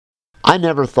I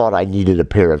never thought I needed a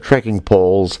pair of trekking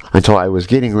poles until I was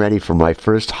getting ready for my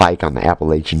first hike on the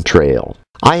Appalachian Trail.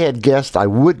 I had guessed I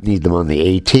would need them on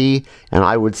the AT, and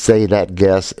I would say that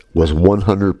guess was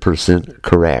 100%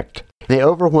 correct. The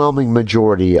overwhelming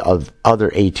majority of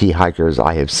other AT hikers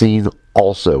I have seen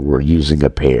also were using a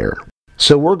pair.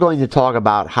 So we're going to talk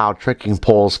about how trekking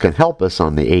poles can help us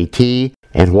on the AT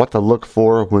and what to look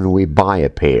for when we buy a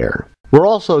pair. We're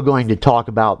also going to talk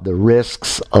about the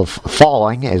risks of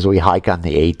falling as we hike on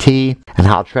the AT and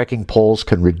how trekking poles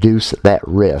can reduce that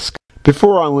risk.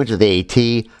 Before I went to the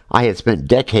AT, I had spent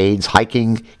decades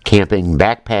hiking, camping,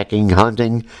 backpacking,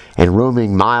 hunting, and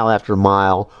roaming mile after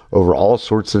mile over all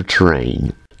sorts of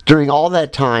terrain. During all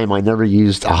that time, I never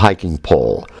used a hiking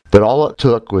pole, but all it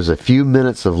took was a few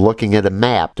minutes of looking at a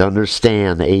map to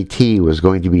understand the AT was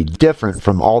going to be different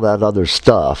from all that other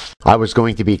stuff. I was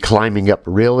going to be climbing up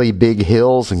really big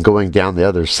hills and going down the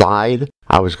other side.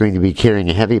 I was going to be carrying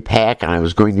a heavy pack, and I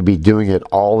was going to be doing it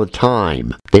all the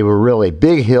time. They were really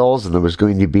big hills, and there was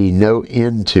going to be no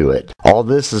end to it. All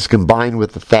this is combined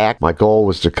with the fact my goal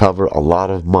was to cover a lot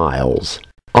of miles.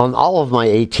 On all of my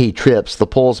AT trips, the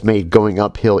poles made going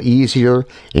uphill easier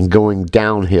and going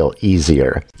downhill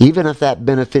easier. Even if that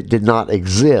benefit did not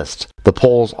exist, the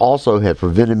poles also have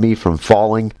prevented me from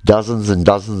falling dozens and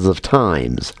dozens of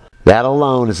times. That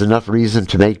alone is enough reason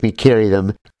to make me carry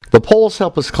them. The poles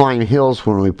help us climb hills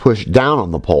when we push down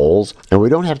on the poles, and we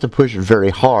don't have to push very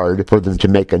hard for them to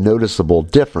make a noticeable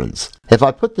difference. If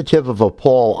I put the tip of a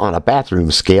pole on a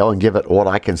bathroom scale and give it what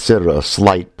I consider a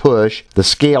slight push, the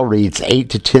scale reads 8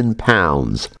 to 10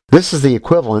 pounds. This is the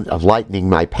equivalent of lightening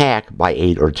my pack by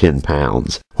 8 or 10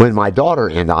 pounds. When my daughter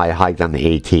and I hiked on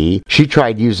the AT, she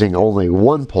tried using only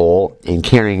one pole and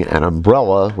carrying an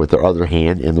umbrella with her other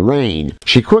hand in the rain.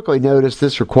 She quickly noticed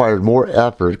this required more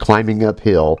effort climbing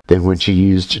uphill than when she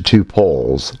used two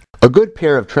poles. A good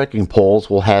pair of trekking poles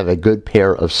will have a good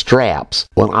pair of straps.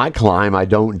 When I climb, I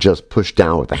don't just push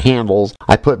down with the handles.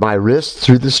 I put my wrists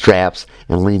through the straps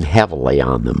and lean heavily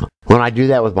on them. When I do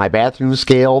that with my bathroom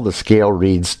scale, the scale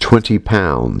reads 20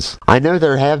 pounds. I know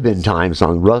there have been times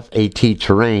on rough AT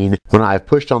terrain when I have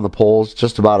pushed on the poles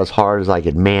just about as hard as I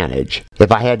could manage.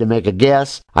 If I had to make a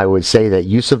guess, I would say that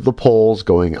use of the poles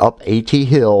going up AT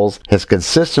hills has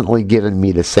consistently given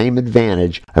me the same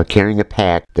advantage of carrying a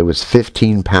pack that was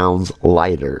 15 pounds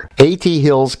lighter. AT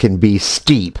hills can be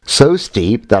steep, so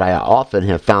steep that I often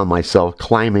have found myself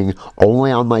climbing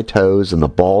only on my toes and the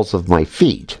balls of my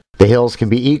feet. The hills can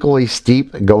be equally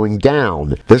steep going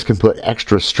down. This can put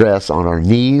extra stress on our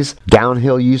knees.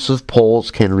 Downhill use of poles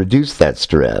can reduce that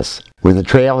stress. When the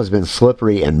trail has been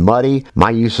slippery and muddy, my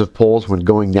use of poles when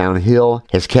going downhill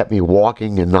has kept me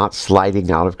walking and not sliding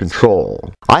out of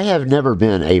control. I have never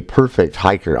been a perfect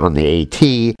hiker on the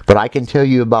AT, but I can tell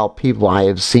you about people I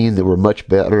have seen that were much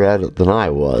better at it than I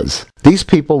was. These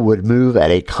people would move at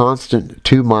a constant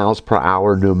 2 miles per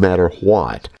hour no matter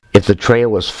what. If the trail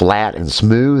was flat and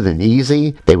smooth and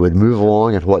easy, they would move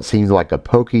along at what seemed like a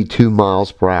pokey 2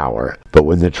 miles per hour. But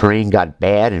when the terrain got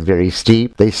bad and very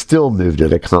steep, they still moved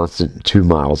at a constant 2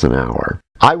 miles an hour.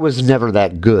 I was never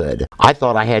that good. I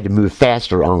thought I had to move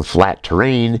faster on flat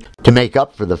terrain to make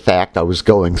up for the fact I was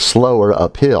going slower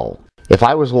uphill. If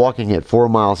I was walking at 4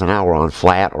 miles an hour on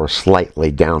flat or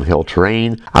slightly downhill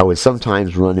terrain, I would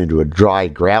sometimes run into a dry,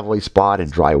 gravelly spot in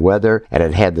dry weather, and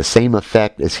it had the same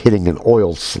effect as hitting an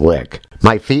oil slick.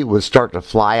 My feet would start to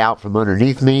fly out from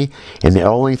underneath me, and the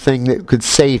only thing that could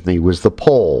save me was the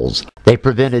poles. They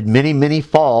prevented many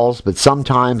falls, but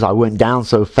sometimes I went down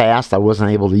so fast I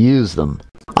wasn't able to use them.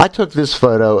 I took this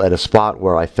photo at a spot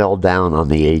where I fell down on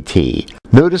the AT.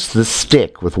 Notice the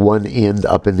stick with one end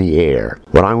up in the air.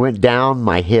 When I went down,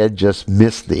 my head just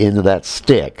missed the end of that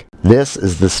stick. This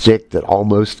is the stick that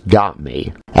almost got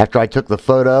me. After I took the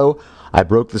photo, I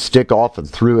broke the stick off and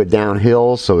threw it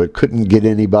downhill so it couldn't get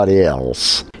anybody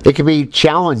else. It can be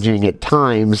challenging at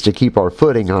times to keep our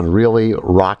footing on really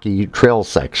rocky trail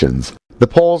sections. The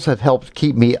poles have helped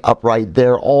keep me upright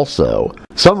there also.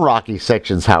 Some rocky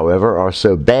sections, however, are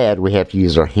so bad we have to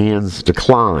use our hands to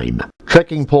climb.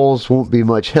 Trekking poles won't be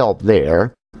much help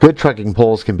there. Good trekking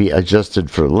poles can be adjusted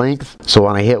for length, so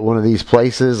when I hit one of these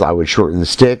places, I would shorten the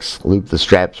sticks, loop the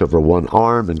straps over one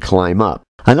arm, and climb up.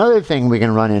 Another thing we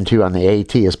can run into on the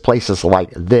AT is places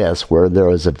like this, where there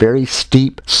is a very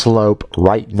steep slope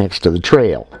right next to the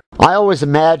trail. I always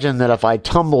imagine that if I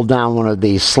tumbled down one of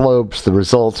these slopes, the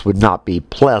results would not be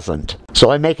pleasant.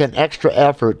 So I make an extra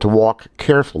effort to walk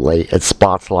carefully at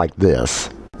spots like this.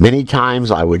 Many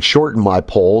times I would shorten my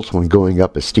poles when going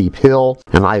up a steep hill,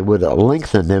 and I would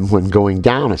lengthen them when going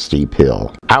down a steep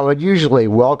hill. I would usually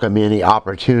welcome any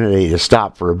opportunity to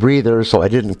stop for a breather, so I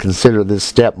didn't consider this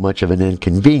step much of an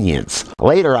inconvenience.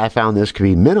 Later I found this could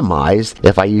be minimized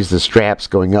if I used the straps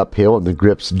going uphill and the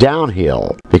grips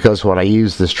downhill, because when I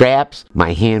used the straps,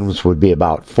 my hands would be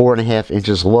about 4.5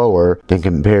 inches lower than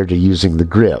compared to using the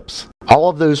grips. All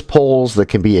of those poles that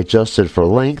can be adjusted for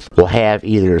length will have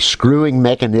either screwing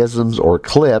mechanisms or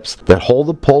clips that hold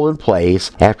the pole in place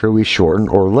after we shorten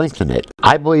or lengthen it.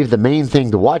 I believe the main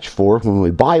thing to watch for when we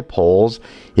buy poles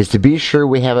is to be sure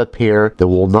we have a pair that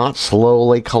will not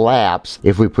slowly collapse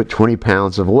if we put 20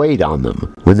 pounds of weight on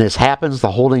them. When this happens,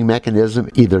 the holding mechanism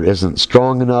either isn't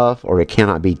strong enough or it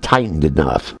cannot be tightened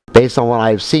enough. Based on what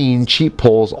I've seen, cheap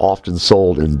poles often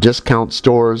sold in discount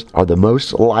stores are the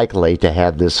most likely to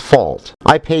have this fault.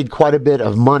 I paid quite a bit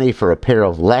of money for a pair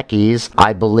of Leckies.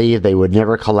 I believe they would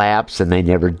never collapse, and they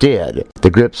never did. The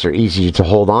grips are easy to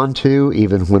hold on to,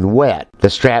 even when wet. The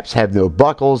straps have no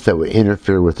buckles that would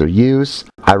interfere with their use.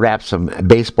 I wrapped some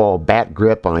baseball bat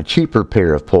grip on a cheaper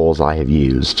pair of poles I have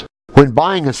used. When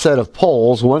buying a set of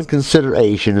poles, one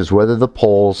consideration is whether the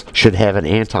poles should have an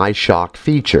anti-shock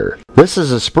feature. This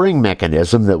is a spring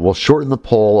mechanism that will shorten the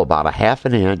pole about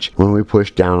 1/2 inch when we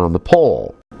push down on the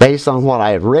pole. Based on what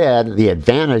I have read, the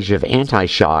advantage of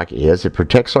anti-shock is it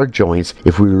protects our joints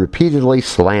if we repeatedly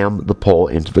slam the pole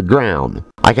into the ground.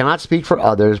 I cannot speak for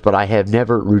others, but I have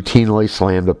never routinely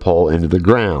slammed a pole into the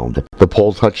ground. The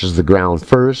pole touches the ground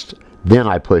first, then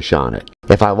I push on it.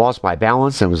 If I lost my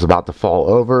balance and was about to fall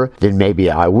over, then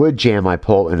maybe I would jam my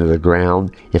pole into the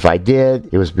ground. If I did,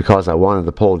 it was because I wanted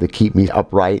the pole to keep me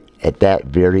upright at that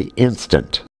very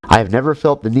instant. I have never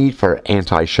felt the need for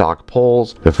anti-shock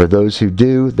poles, but for those who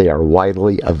do, they are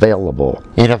widely available.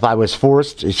 And if I was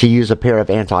forced to use a pair of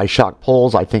anti-shock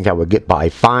poles, I think I would get by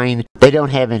fine. They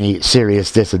don't have any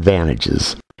serious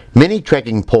disadvantages. Many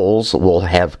trekking poles will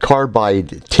have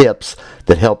carbide tips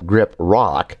that help grip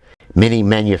rock. Many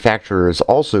manufacturers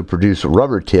also produce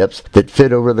rubber tips that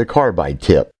fit over the carbide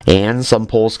tip, and some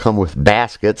poles come with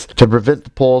baskets to prevent the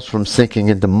poles from sinking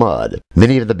into mud.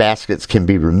 Many of the baskets can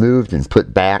be removed and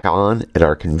put back on at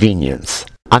our convenience.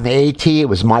 On the AT, it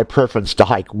was my preference to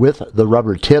hike with the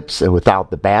rubber tips and without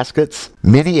the baskets.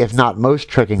 Many, if not most,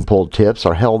 trekking pole tips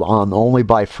are held on only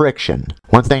by friction.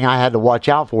 One thing I had to watch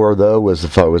out for, though, was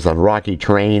if I was on rocky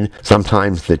terrain,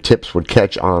 sometimes the tips would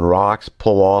catch on rocks,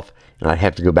 pull off, and I'd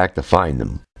have to go back to find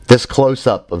them. This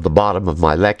close-up of the bottom of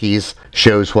my Leckies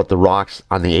shows what the rocks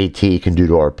on the AT can do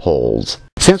to our poles.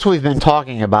 Since we've been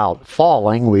talking about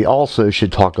falling, we also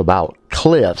should talk about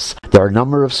cliffs. There are a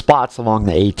number of spots along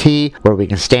the AT where we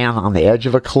can stand on the edge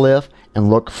of a cliff and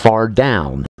look far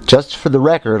down. Just for the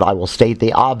record, I will state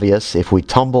the obvious. If we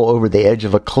tumble over the edge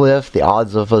of a cliff, the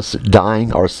odds of us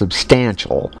dying are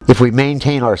substantial. If we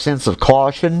maintain our sense of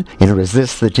caution and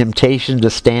resist the temptation to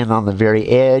stand on the very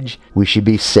edge, we should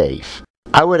be safe.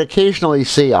 I would occasionally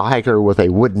see a hiker with a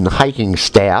wooden hiking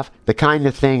staff, the kind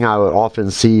of thing I would often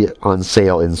see on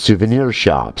sale in souvenir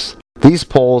shops. These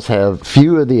poles have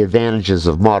few of the advantages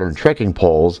of modern trekking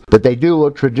poles, but they do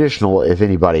look traditional if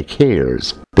anybody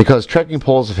cares. Because trekking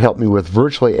poles have helped me with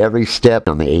virtually every step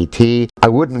on the AT, I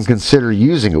wouldn't consider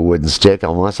using a wooden stick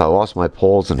unless I lost my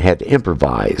poles and had to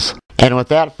improvise. And with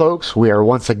that, folks, we are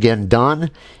once again done.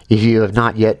 If you have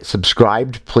not yet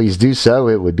subscribed, please do so.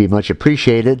 It would be much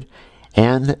appreciated.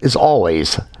 And as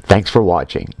always, thanks for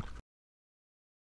watching.